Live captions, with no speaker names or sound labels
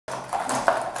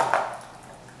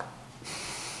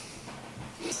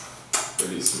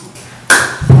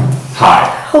Hi.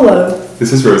 Hello.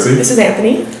 This is Rosie. This is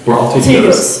Anthony. We're all taking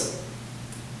notes.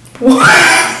 We're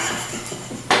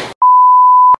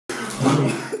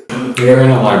in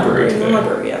a library today. In a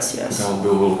library, yes. I'll be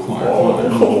a little quiet.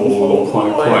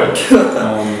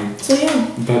 So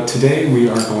yeah. But today we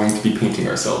are going to be painting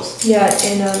ourselves. Yeah,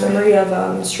 in memory of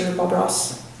Mr. Bob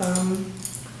Ross.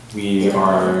 We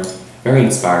are very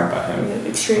inspired by him.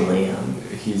 Extremely.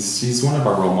 He's one of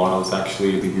our role models.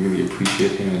 Actually, we really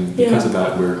appreciate him, and because of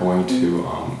that, we're going to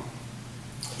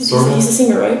He's a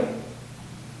singer, right?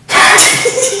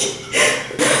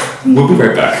 We'll be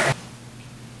right back.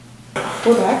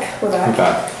 We're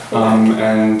back.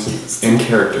 And in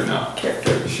character now.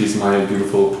 Character. She's my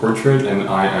beautiful portrait, and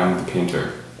I am the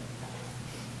painter.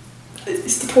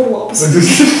 It's the total opposite.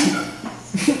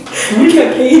 We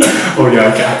can't paint. Oh yeah,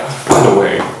 I can't. By the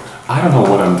way, I don't know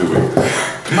what I'm doing.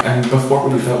 And before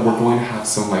we do that, we're going to have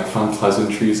some like fun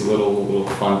pleasantries, a little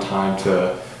fun time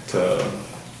to.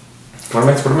 What am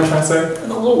I trying to say?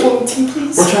 And a little tea,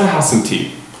 please. We're trying to have some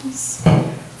tea. Please.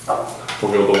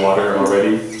 Boil the water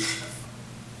already.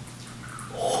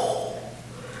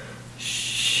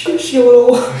 She a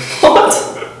little hot.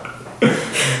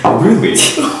 Really?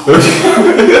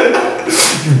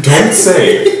 You don't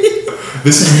say.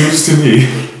 This is news to me.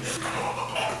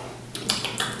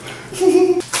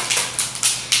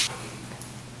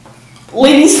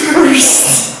 Ladies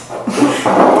first.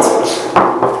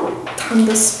 Time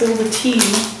to spill the tea.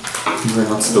 You are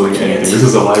not spilling anything. This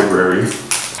is a library.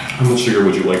 How much sugar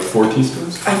would you like? 4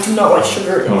 teaspoons? I do not like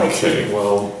sugar in my tea. Okay,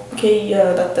 well. Okay,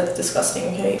 yeah, that's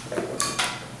disgusting, okay?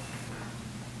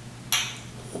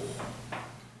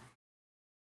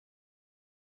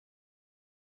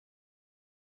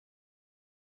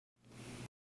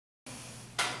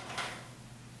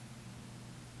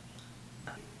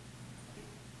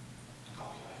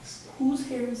 Whose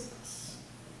hair is this?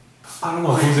 I don't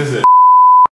know, whose is it?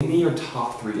 Name me your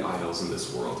top 3 idols in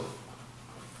this world.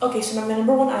 Okay, so my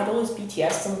number 1 idol is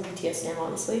BTS. I'm a BTS fan,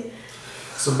 honestly.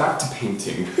 So back to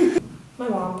painting. My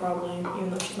mom, probably, even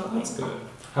though she's not. That's good.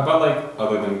 How about like,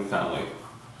 other than family?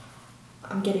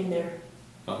 I'm getting there.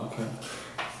 Oh, okay.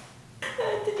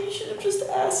 Anthony, you should have just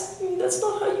asked me. That's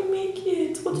not how you make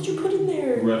it. What did you put in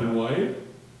there? Red and white?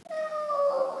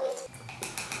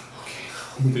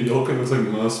 The yellow paint looks like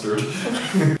mustard.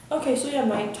 Okay, so yeah,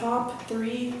 my top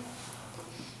 3.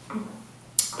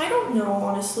 I don't know,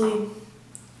 honestly.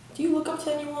 Do you look up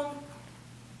to anyone?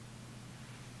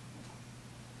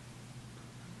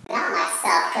 Not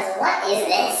myself, because what is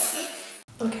this?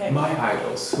 Okay. My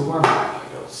idols. Who are my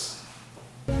idols?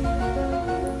 I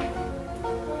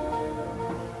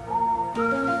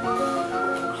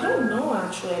don't know,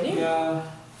 actually. I didn't. Yeah.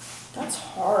 That's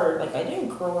hard. Like, I didn't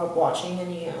grow up watching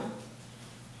any.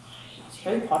 Is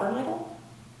Harry Potter an idol?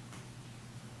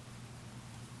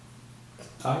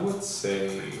 I would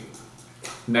say.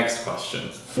 Next question.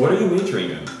 What are you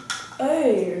majoring in?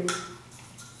 Oh.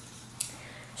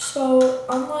 So,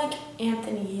 unlike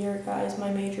Anthony here, guys,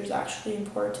 my major is actually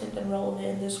important and relevant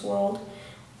in this world.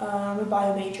 I'm a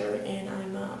bio major and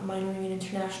I'm minoring in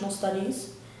international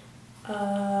studies.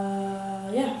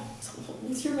 Yeah. So,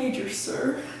 what's your major,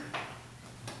 sir?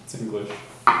 It's English.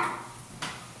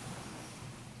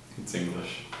 It's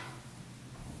English.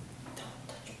 Don't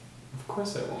touch me. Of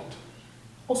course I won't.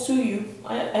 I'll sue you.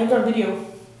 I've got a video.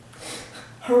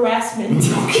 Harassment.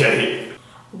 Okay.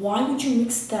 Why would you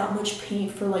mix that much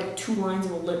paint for like 2 lines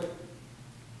of a lip?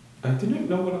 I didn't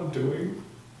know what I'm doing.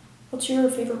 What's your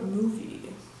favorite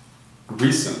movie?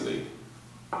 Recently,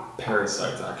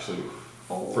 Parasite's actually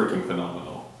Oh. freaking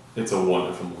phenomenal. It's a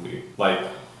wonderful movie. Like,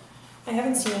 I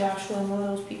haven't seen it actually. I'm one of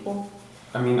those people.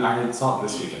 I mean, I saw it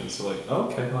this weekend, so like,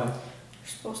 okay, like. You're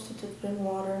supposed to dip it in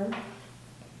water.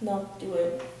 No, do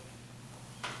it.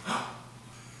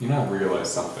 You know, I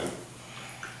realized something.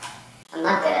 I'm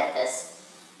not good at this.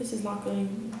 This is not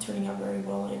turning out very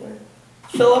well either.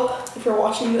 Philip, if you're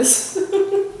watching this.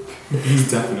 He's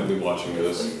definitely watching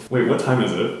this. Wait, what time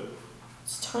is it?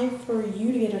 It's time for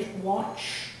you to get a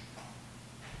watch,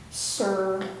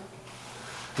 sir.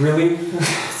 Really?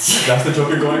 That's the joke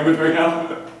you're going with right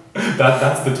now?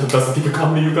 That's the type of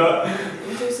comedy you got?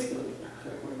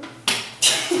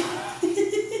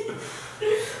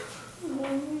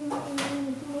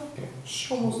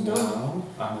 Almost done. No,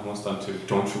 I'm almost done too.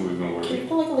 Don't you even worry. Can you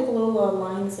put like a little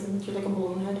line into like a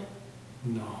balloon head?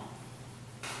 No.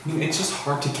 I mean, it's just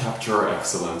hard to capture our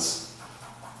excellence.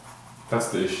 That's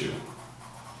the issue.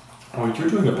 Oh, you're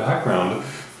doing a background.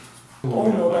 Oh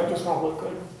no, that does not look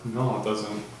good. No, it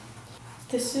doesn't.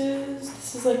 This is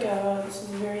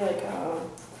very like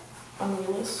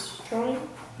unrealist drawing.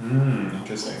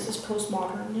 Interesting. This is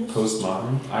postmodernist.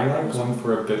 Postmodern? I like going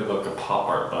for a bit of like a pop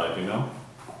art vibe, you know?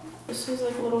 This is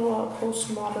like a little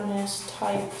postmodernist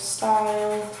type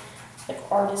style, like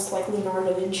artists like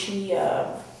Leonardo da Vinci,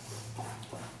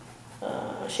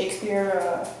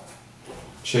 Shakespeare.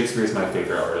 Shakespeare's my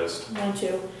favorite artist. Mine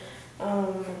too.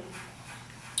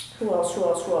 Who else?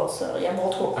 Yeah,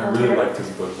 multiple. I really liked his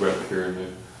book, Red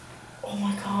Pyramid. Oh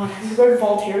my god, have you read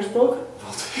Voltaire's book?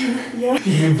 Voltaire? Yeah.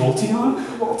 You mean Voltion?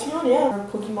 Voltaire's, yeah. Or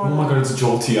Pokemon. Oh my god, it's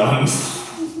Jolteon.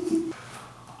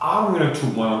 I'm gonna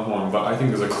toot my own horn, but I think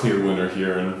there's a clear winner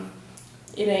here, and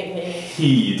It ain't me.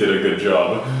 he did a good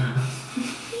job.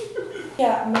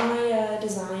 Yeah, my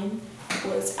design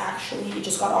was actually, it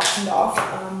just got auctioned off.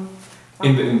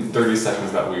 In 30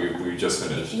 seconds that we just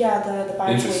finished. Yeah, the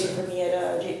buyer's waiting Interesting. for me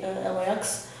at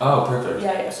LAX. Oh, perfect.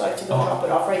 Yeah, so I have to go drop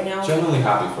it off right now. Genuinely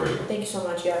happy for you. Thank you so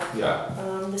much, yeah. Yeah.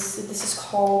 This is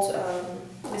called,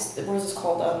 what is this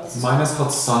called? Mine is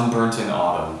called Sunburnt in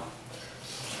Autumn.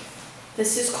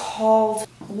 This is called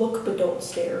Look But Don't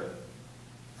Stare.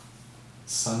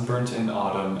 Sunburnt in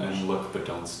Autumn and Look But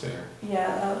Don't Stare.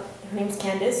 Yeah, her name's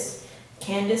Candace.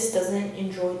 Candace doesn't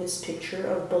enjoy this picture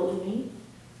of Balloony.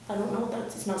 I don't know what that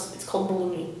is. It's called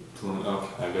Balloony.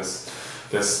 Okay, I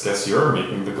guess you're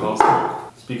making the calls here.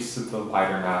 Speaks to the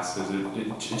wider masses.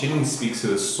 It genuinely speaks to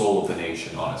the soul of the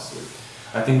nation, honestly.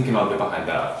 I think we can all get behind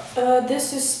that.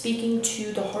 This is speaking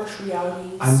to the harsh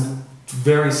realities. I'm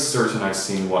very certain I've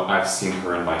seen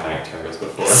her in my night terrors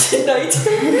before. Night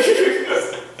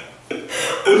terrors?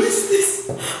 What is this?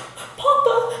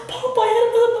 Papa, I had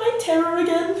another night terror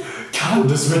again.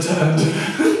 Candace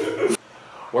returned.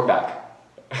 We're back.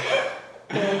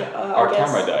 And, Our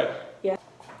camera died. Yeah.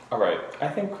 All right. I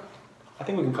think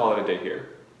we can call it a day here.